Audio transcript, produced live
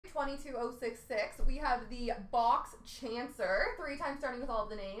22066, we have the Box Chancer. 3 times starting with all of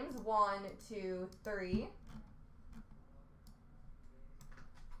the names. 1, 2, 3.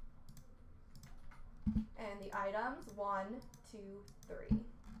 And the items, 1, 2, 3.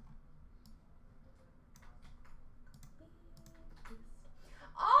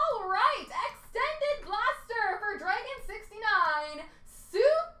 All right, Extended Blaster for Dragon 69.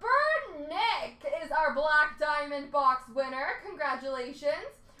 Super Nick is our Black Diamond box winner.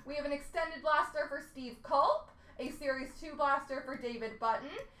 Congratulations. We have an Extended Blaster for Steve Culp, a Series 2 Blaster for David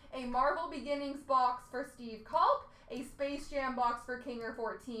Button, a Marvel Beginnings box for Steve Culp, a Space Jam box for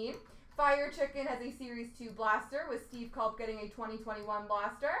Kinger14. Fire Chicken has a Series 2 Blaster with Steve Culp getting a 2021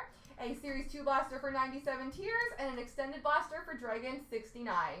 Blaster, a Series 2 Blaster for 97 Tiers, and an Extended Blaster for Dragon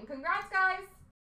 69. Congrats, guys!